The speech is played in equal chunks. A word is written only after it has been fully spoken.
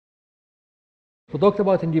We talked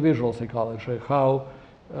about individual psychology, how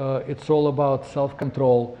it's all about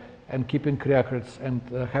self-control and keeping records and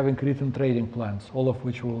having written trading plans, all of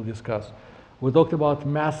which we will discuss. We talked about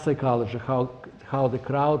mass psychology, how the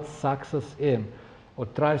crowd sucks us in or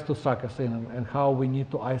tries to suck us in, and how we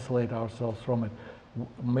need to isolate ourselves from it,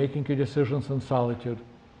 making your decisions in solitude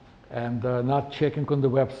and not checking on the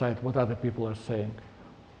website what other people are saying.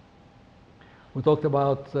 We talked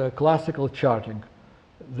about classical charting,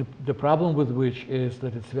 the problem with which is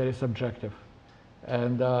that it's very subjective.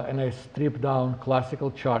 And I stripped down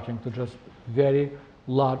classical charting to just very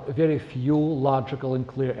few logical and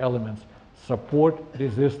clear elements: support,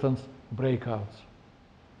 resistance, breakouts.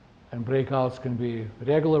 And breakouts can be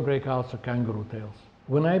regular breakouts or kangaroo tails.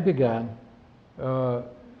 When I began,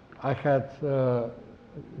 I had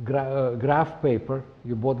graph paper.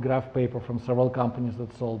 You bought graph paper from several companies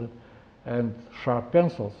that sold it, and sharp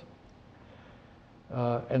pencils.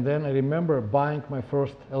 And then I remember buying my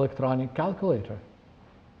first electronic calculator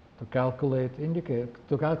to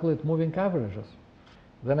calculate moving averages.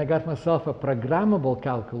 Then I got myself a programmable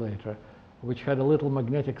calculator, which had a little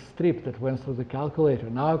magnetic strip that went through the calculator.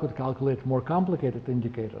 Now I could calculate more complicated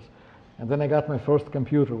indicators. And then I got my first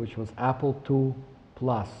computer, which was Apple II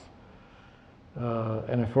Plus,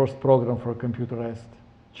 and a first program for computerized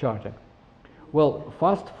charting. Well,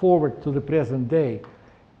 fast forward to the present day,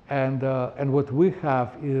 and what we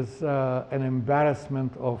have is an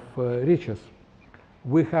embarrassment of riches.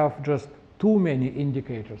 We have just too many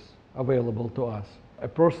indicators available to us. A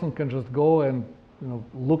person can just go and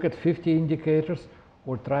look at 50 indicators,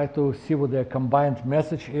 or try to see what their combined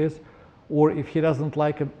message is, or if he doesn't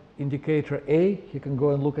like an indicator A, he can go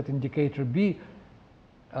and look at indicator B.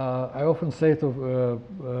 I often say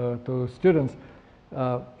to students,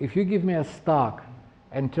 if you give me a stock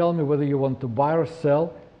and tell me whether you want to buy or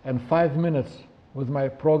sell, in 5 minutes with my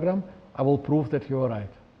program, I will prove that you are right.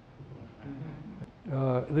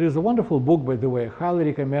 There is a wonderful book, by the way, I highly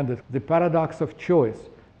recommend it, The Paradox of Choice.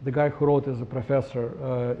 The guy who wrote is a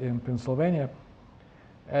professor in Pennsylvania.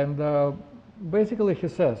 And basically he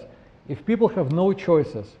says, if people have no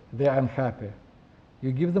choices, they are unhappy.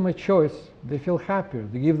 You give them a choice, they feel happier.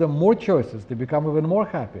 You give them more choices, they become even more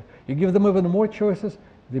happy. You give them even more choices,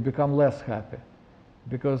 they become less happy.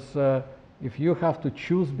 Because if you have to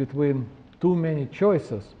choose between too many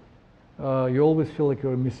choices, you always feel like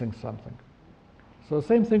you're missing something. So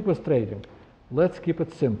same thing with trading. Let's keep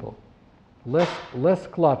it simple. Less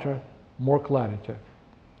clutter, more clarity.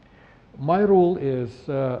 My rule is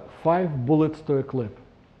 5 bullets to a clip.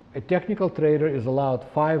 A technical trader is allowed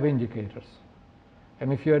 5 indicators.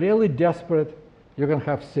 And if you're really desperate, you can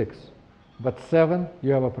have 6. But 7,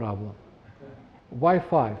 you have a problem. Why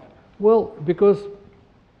 5? Well, because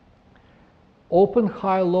open,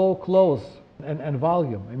 high, low, close, and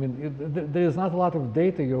volume. I mean, there is not a lot of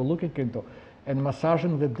data you're looking into. And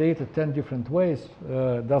massaging the data 10 different ways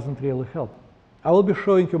doesn't really help. I will be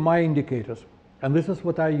showing you my indicators. And this is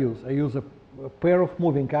what I use. I use a pair of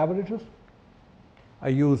moving averages. I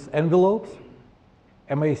use envelopes,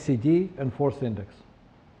 MACD, and force index.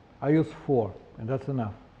 I use 4, and that's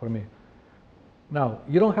enough for me. Now,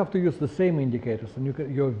 you don't have to use the same indicators, and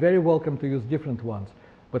you're very welcome to use different ones.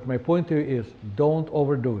 But my point to you is, don't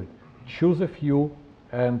overdo it. Choose a few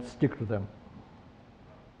and stick to them.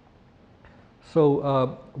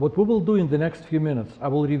 So what we will do in the next few minutes, I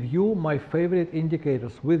will review my favorite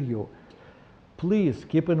indicators with you. Please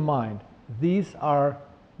keep in mind, these are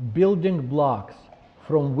building blocks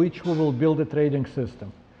from which we will build a trading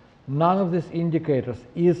system. None of these indicators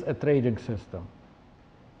is a trading system.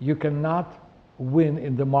 You cannot win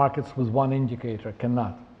in the markets with one indicator,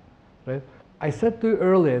 cannot. Right? I said to you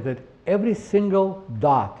earlier that every single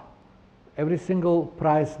dot, every single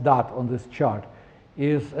price dot on this chart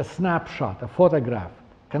is a snapshot, a photograph,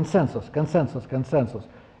 consensus, consensus, consensus.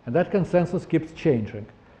 And that consensus keeps changing.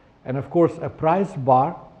 And of course, a price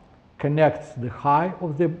bar connects the high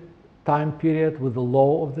of the time period with the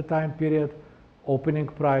low of the time period, opening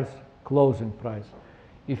price, closing price.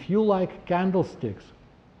 If you like candlesticks,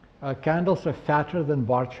 candles are fatter than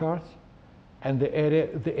bar charts, and the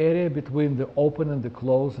area between the open and the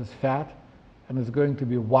close is fat, and it's going to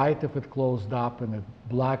be white if it closed up and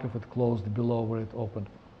black if it closed below where it opened.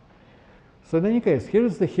 So in any case,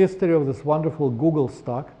 here's the history of this wonderful Google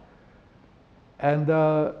stock. And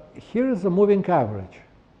here is a moving average.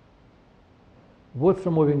 What's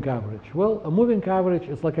a moving average? Well, a moving average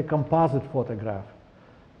is like a composite photograph.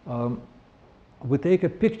 We take a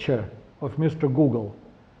picture of Mr. Google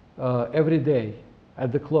every day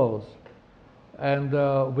at the close. And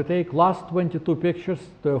we take last 22 pictures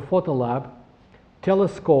to a photo lab,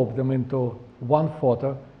 telescope them into one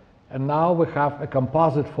photo, And now we have a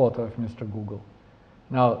composite photo of Mr. Google.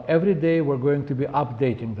 Now, every day we're going to be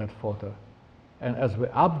updating that photo. And as we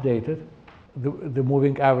update it, the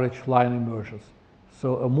moving average line emerges.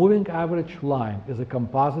 So a moving average line is a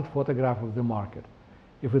composite photograph of the market.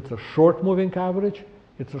 If it's a short moving average,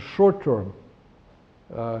 it's a short-term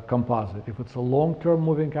composite. If it's a long-term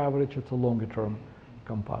moving average, it's a longer-term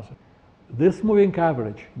composite. This moving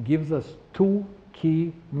average gives us two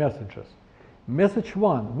key messages. Message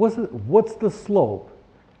one, what's the slope?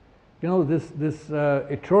 You know, this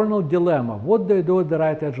eternal dilemma. What do I do at the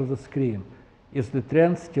right edge of the screen? Is the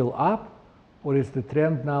trend still up, or is the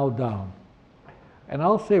trend now down? And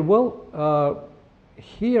I'll say, well,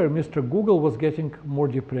 here Mr. Google was getting more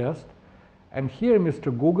depressed, and here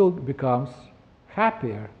Mr. Google becomes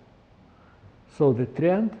happier. So the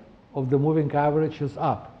trend of the moving average is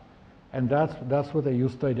up, and that's what I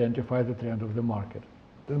use to identify the trend of the market.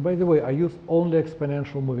 And by the way, I use only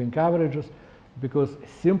exponential moving averages because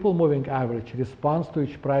simple moving average responds to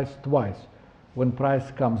each price twice, when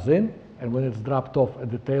price comes in and when it's dropped off at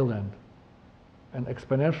the tail end. An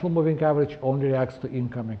exponential moving average only reacts to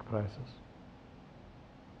incoming prices.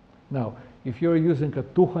 Now, if you're using a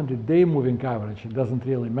 200-day moving average, it doesn't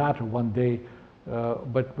really matter one day,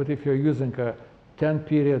 but if you're using a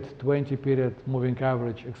 10-period, 20-period moving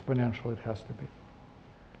average exponential, it has to be.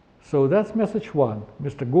 So that's message one.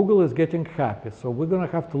 Mr. Google is getting happy, so we're going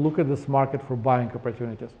to have to look at this market for buying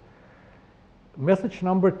opportunities. Message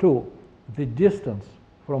number two, the distance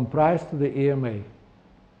from price to the EMA.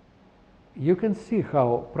 You can see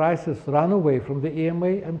how prices run away from the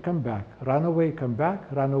EMA and come back, run away, come back,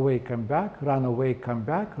 run away, come back, run away, come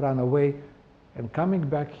back, run away, and coming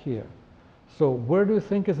back here. So where do you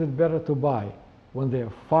think is it better to buy? When they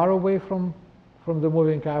are far away from the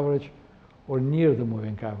moving average, or near the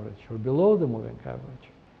moving average, or below the moving average?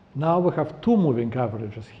 Now we have two moving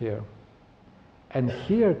averages here. And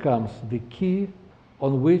here comes the key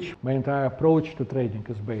on which my entire approach to trading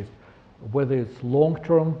is based, whether it's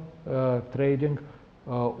long-term trading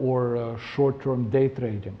or short-term day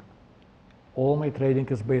trading. All my trading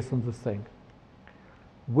is based on this thing.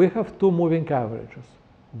 We have two moving averages.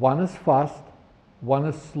 One is fast, one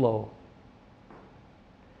is slow.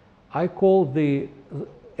 I call the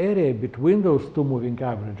area between those two moving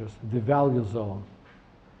averages the value zone.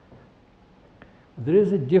 There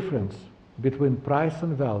is a difference between price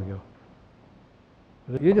and value.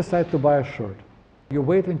 You decide to buy a shirt. You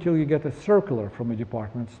wait until you get a circular from a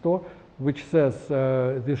department store which says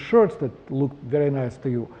the shirts that look very nice to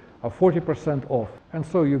you are 40% off. And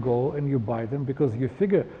so you go and you buy them because you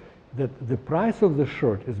figure that the price of the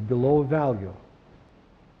shirt is below value.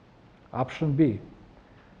 Option B.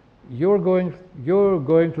 You're going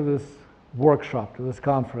to this workshop, to this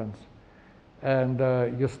conference, and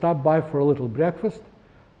you stop by for a little breakfast,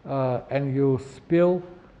 and you spill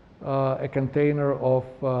a container of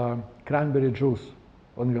cranberry juice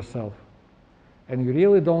on yourself. And you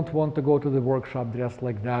really don't want to go to the workshop dressed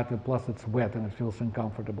like that, and plus it's wet and it feels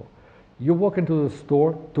uncomfortable. You walk into the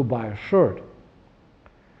store to buy a shirt.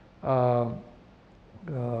 The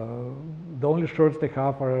only shirts they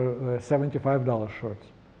have are $75 shirts.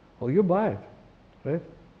 Well, you buy it, right?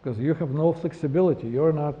 Because you have no flexibility.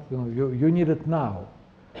 You're not, you need it now.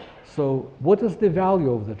 So what is the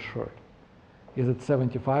value of that shirt? Is it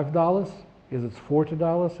 $75? Is it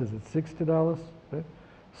 $40? Is it $60? Right?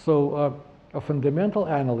 So a fundamental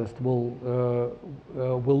analyst will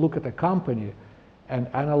look at a company and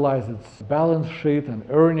analyze its balance sheet and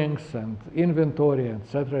earnings and inventory, et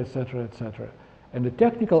cetera, et cetera, et cetera. And the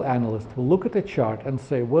technical analyst will look at the chart and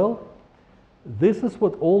say, well, this is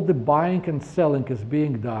what all the buying and selling is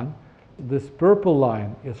being done. This purple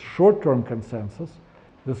line is short-term consensus.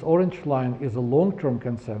 This orange line is a long-term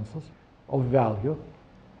consensus of value.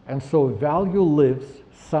 And so value lives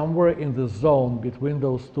somewhere in the zone between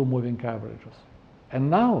those two moving averages.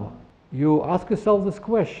 And now you ask yourself this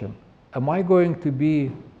question: am I going to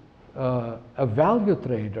be a value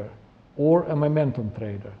trader or a momentum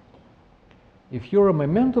trader? If you're a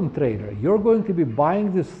momentum trader, you're going to be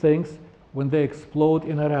buying these things when they explode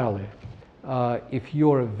in a rally. If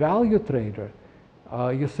you're a value trader,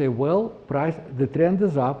 you say, well, the trend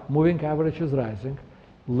is up, moving average is rising,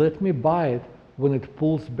 let me buy it when it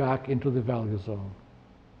pulls back into the value zone.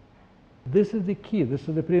 This is the key, this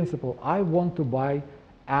is the principle. I want to buy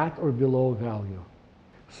at or below value.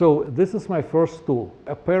 So this is my first tool,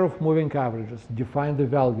 a pair of moving averages, define the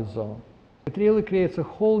value zone. It really creates a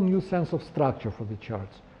whole new sense of structure for the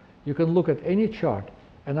charts. You can look at any chart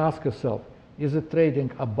and ask yourself, is it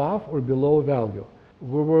trading above or below value?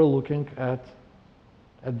 We were looking at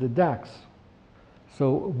the DAX.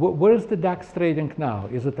 So where is the DAX trading now?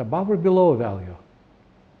 Is it above or below value?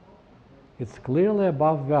 It's clearly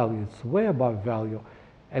above value. It's way above value.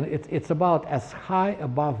 And it's about as high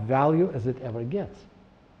above value as it ever gets.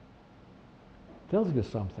 Tells you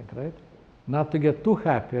something, right? Not to get too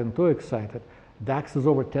happy and too excited. DAX is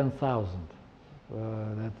over 10,000.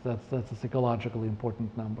 That's a psychologically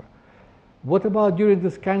important number. What about during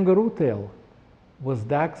this kangaroo tail? Was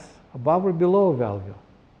DAX above or below value?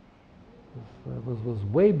 It was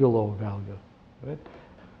way below value, right?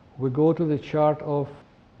 We go to the chart of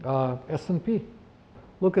S&P.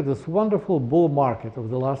 Look at this wonderful bull market of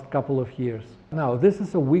the last couple of years. Now, this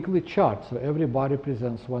is a weekly chart, so everybody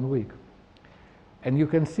presents 1 week. And you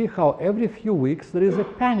can see how every few weeks there is a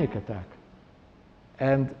panic attack.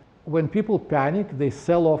 And when people panic, they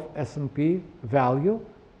sell off S&P value,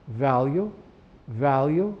 value,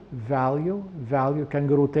 value, value, value,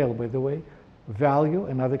 kangaroo tail, by the way, value,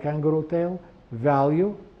 another kangaroo tail,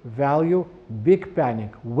 value, value, big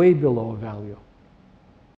panic, way below value.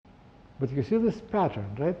 But you see this pattern,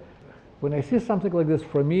 right? When I see something like this,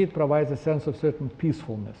 for me, it provides a sense of certain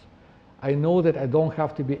peacefulness. I know that I don't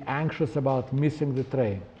have to be anxious about missing the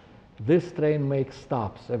train. This train makes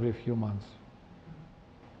stops every few months.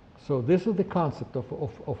 So this is the concept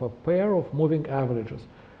of a pair of moving averages,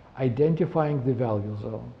 identifying the value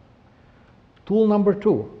zone. Tool number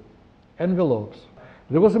 2, envelopes.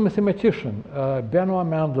 There was a mathematician, Benoit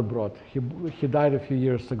Mandelbrot. He died a few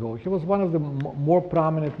years ago. He was one of the more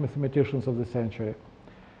prominent mathematicians of the century.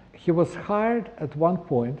 He was hired at one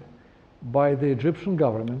point by the Egyptian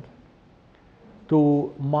government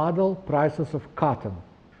to model prices of cotton.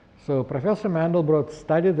 So Professor Mandelbrot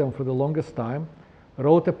studied them for the longest time,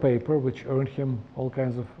 wrote a paper which earned him all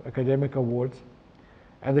kinds of academic awards,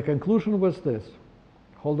 and the conclusion was this: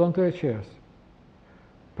 hold on to your chairs.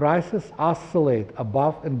 Prices oscillate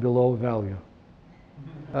above and below value.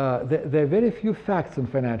 There are very few facts in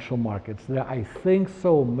financial markets. There, I think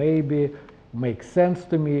so, maybe, makes sense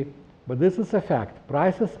to me, but this is a fact.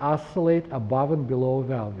 Prices oscillate above and below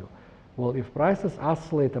value. Well, if prices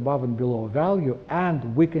oscillate above and below value,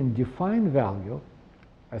 and we can define value,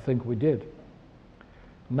 I think we did.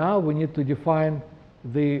 Now we need to define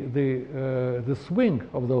the swing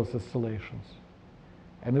of those oscillations.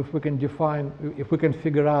 And if we can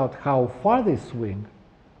figure out how far they swing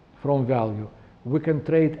from value, we can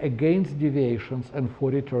trade against deviations and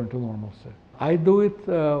for return to normalcy. I do it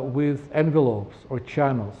with envelopes or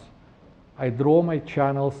channels. I draw my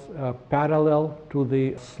channels parallel to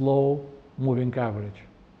the slow moving average.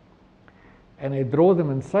 And I draw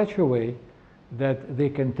them in such a way that they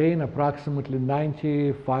contain approximately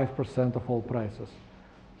 95% of all prices.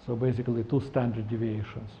 So basically 2 standard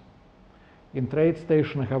deviations. In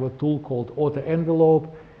TradeStation, I have a tool called Auto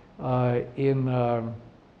Envelope. In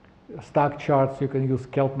stock charts, you can use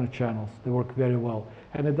Keltner channels. They work very well.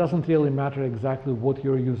 And it doesn't really matter exactly what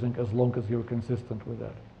you're using as long as you're consistent with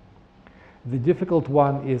that. The difficult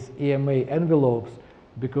one is EMA envelopes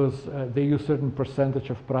because they use certain percentage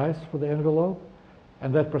of price for the envelope.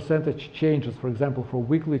 And that percentage changes. For example, for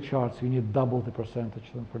weekly charts, you need double the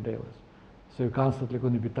percentage than for dailies. So you're constantly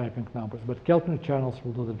going to be typing numbers. But Keltner channels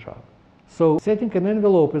will do the job. So setting an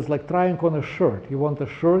envelope is like trying on a shirt. You want a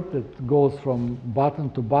shirt that goes from button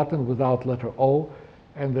to button without letter O,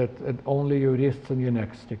 and that only your wrists and your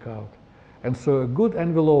neck stick out. And so a good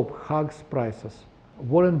envelope hugs prices.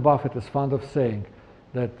 Warren Buffett is fond of saying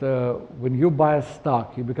that when you buy a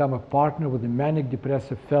stock, you become a partner with a manic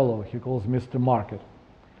depressive fellow he calls Mr. Market.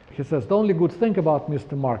 He says the only good thing about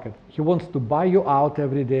Mr. Market, he wants to buy you out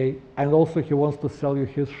every day, and also he wants to sell you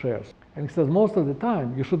his shares. And he says most of the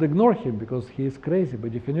time you should ignore him because he is crazy by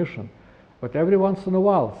definition. But every once in a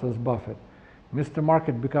while, says Buffett, Mr.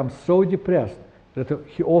 Market becomes so depressed that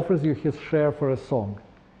he offers you his share for a song,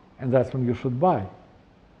 and that's when you should buy.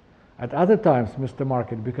 At other times, Mr.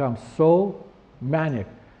 Market becomes so manic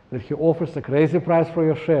that he offers a crazy price for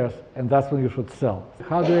your shares, and that's when you should sell.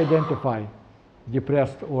 How do you identify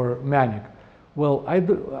depressed or manic? Well, I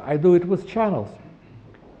do it with channels.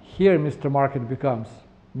 Here Mr. Market becomes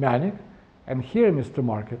manic, and here Mr.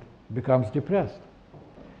 Market becomes depressed.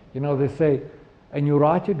 You know, they say a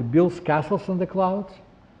neurotic builds castles in the clouds,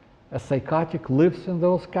 a psychotic lives in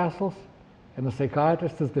those castles, and a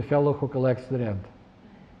psychiatrist is the fellow who collects the rent.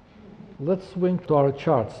 Let's swing to our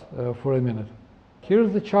charts for a minute.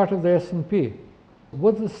 Here's the chart of the S&P.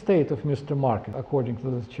 What's the state of Mr. Market according to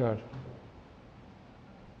this chart?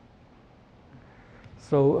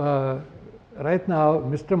 So right now,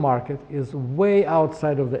 Mr. Market is way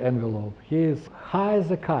outside of the envelope. He is high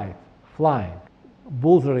as a kite, flying.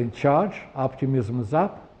 Bulls are in charge, optimism is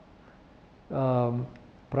up,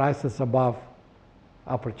 prices above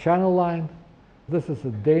upper channel line. This is a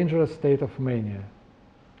dangerous state of mania.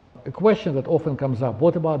 A question that often comes up,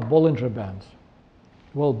 what about Bollinger Bands?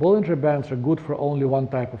 Well, Bollinger Bands are good for only one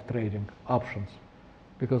type of trading, options.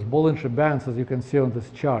 Because Bollinger Bands, as you can see on this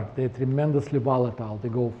chart, they're tremendously volatile. They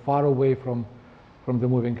go far away from the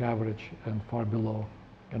moving average and far below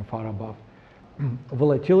and far above.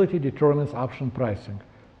 Volatility determines option pricing.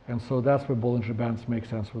 And so that's where Bollinger Bands make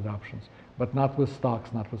sense with options, but not with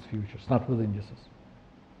stocks, not with futures, not with indices.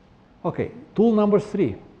 Okay, tool number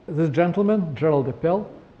 3. This gentleman, Gerald Appel,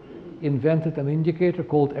 invented an indicator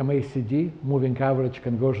called MACD, Moving Average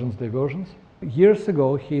Conversions Diversions. Years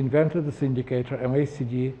ago, he invented this indicator,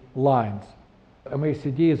 MACD lines.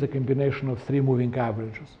 MACD is a combination of 3 moving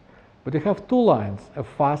averages. But you have 2 lines, a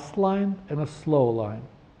fast line and a slow line.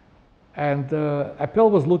 And Appel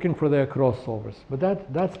was looking for their crossovers, but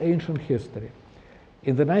that's ancient history.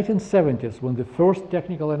 In the 1970s, when the first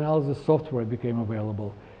technical analysis software became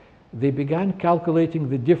available, they began calculating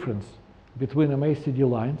the difference between MACD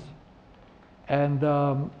lines, and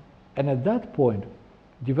at that point,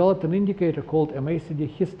 developed an indicator called MACD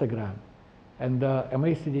histogram. And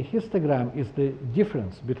MACD histogram is the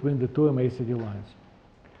difference between the 2 MACD lines.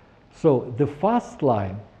 So the fast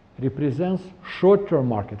line represents short-term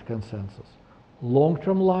market consensus.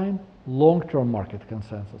 Long-term line, long-term market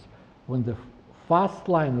consensus. When the fast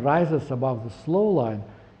line rises above the slow line,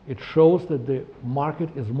 it shows that the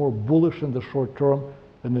market is more bullish in the short term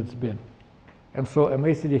than it's been. And so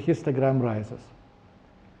MACD histogram rises.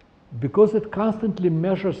 Because it constantly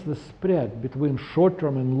measures the spread between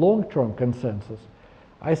short-term and long-term consensus,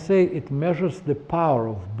 I say it measures the power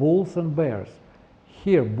of bulls and bears.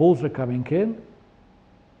 Here, bulls are coming in,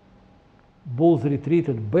 bulls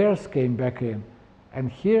retreated, bears came back in, and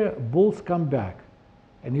here bulls come back.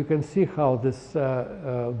 And you can see how this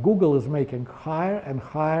Google is making higher and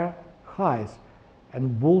higher highs,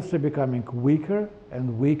 and bulls are becoming weaker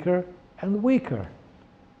and weaker and weaker.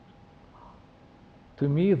 To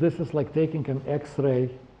me, this is like taking an X-ray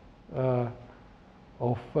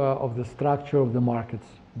of the structure of the markets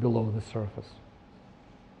below the surface.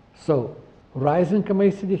 So, rising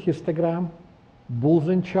MACD histogram, bulls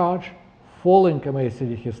in charge, falling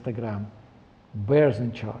MACD histogram, bears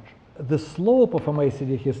in charge. The slope of a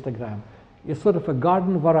MACD histogram is sort of a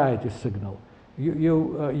garden variety signal.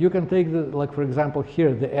 You can take like for example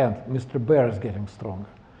here the end, Mr. Bear is getting stronger.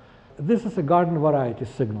 This is a garden variety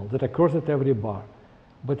signal that occurs at every bar.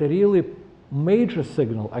 But a really major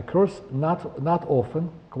signal occurs not often,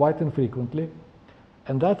 quite infrequently,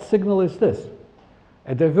 and that signal is this,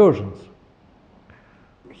 a divergence.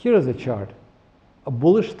 Here is a chart, a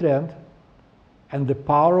bullish trend and the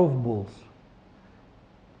power of bulls.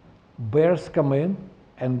 Bears come in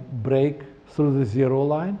and break through the 0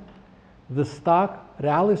 line. The stock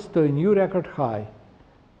rallies to a new record high,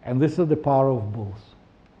 and this is the power of bulls.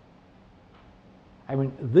 I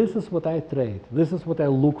mean, this is what I trade. This is what I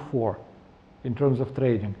look for in terms of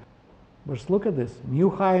trading. Just look at this, new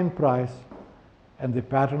high in price and the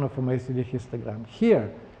pattern of a MACD histogram. Here,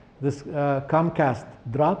 this Comcast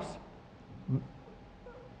drops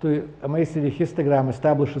to a MACD histogram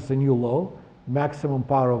establishes a new low, maximum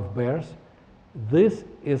power of bears. This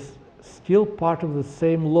is still part of the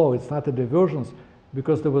same low. It's not a divergence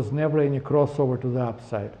because there was never any crossover to the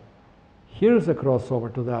upside. Here's a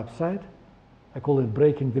crossover to the upside. I call it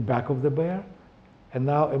breaking the back of the bear. And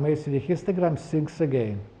now a MACD histogram sinks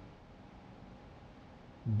again.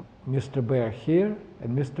 Mr. Bear here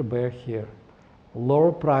and Mr. Bear here.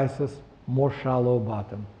 Lower prices, more shallow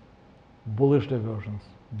bottom. Bullish divergence.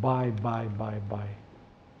 Buy, buy, buy, buy.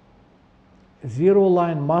 0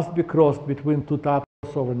 line must be crossed between 2 tops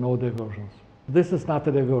over no divergence. This is not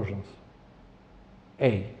a divergence,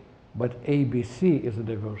 A, but ABC is a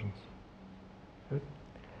divergence. Good?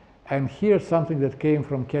 And here's something that came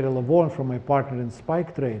from Kerry Lavon, from my partner in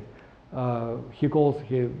Spike Trade. For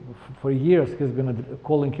years he's been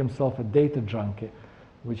calling himself a data junkie,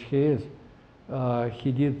 which he is.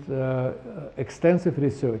 He did extensive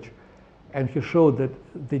research, and he showed that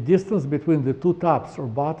the distance between the 2 tops or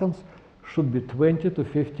bottoms should be 20 to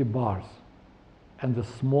 50 bars, and the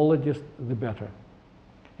smaller the better.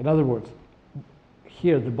 In other words,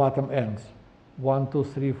 here the bottom ends 1, 2,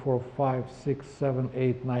 3, 4, 5, 6, 7,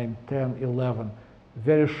 8, 9, 10, 11.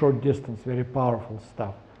 Very short distance, very powerful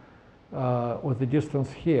stuff. With the distance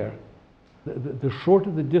here, the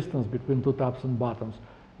shorter the distance between 2 tops and bottoms,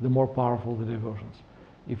 the more powerful the divergence.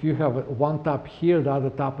 If you have one top here, the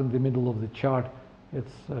other top in the middle of the chart,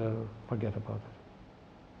 it's forget about it.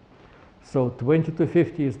 So 20 to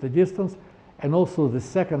 50 is the distance, and also the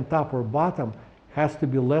second top or bottom has to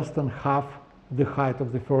be less than half the height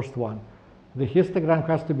of the first one. The histogram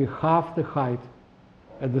has to be half the height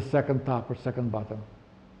at the second top or second bottom.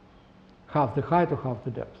 Half the height or half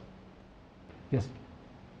the depth. Yes?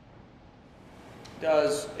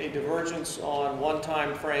 Does a divergence on one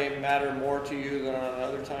time frame matter more to you than on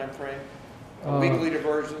another time frame? A weekly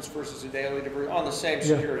divergence versus a daily divergence on the same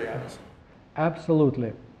security, yes. obviously.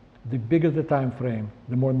 Absolutely. The bigger the time frame,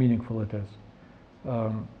 the more meaningful it is.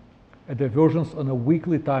 A divergence on a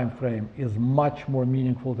weekly time frame is much more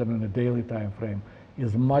meaningful than on a daily time frame,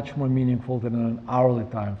 is much more meaningful than on an hourly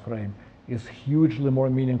time frame, is hugely more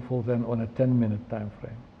meaningful than on a 10-minute time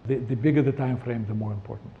frame. The bigger the time frame, the more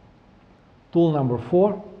important. Tool number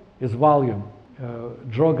 4 is volume.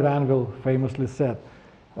 Joe Granville famously said,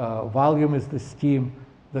 volume is the steam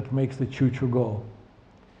that makes the choo-choo go.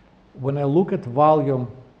 When I look at volume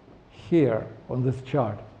here on this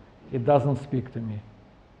chart, it doesn't speak to me.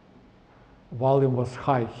 Volume was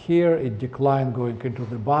high here, it declined going into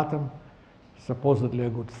the bottom, supposedly a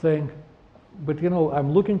good thing. But you know,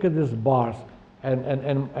 I'm looking at these bars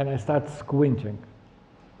and I start squinting.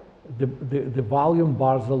 The volume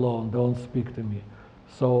bars alone don't speak to me.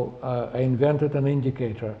 So I invented an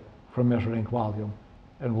indicator for measuring volume,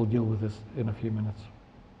 and we'll deal with this in a few minutes.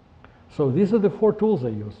 So these are the 4 tools I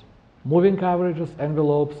use: moving averages,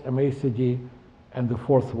 envelopes, MACD, and the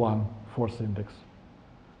 4th one, force index.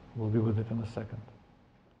 We'll be with it in a second.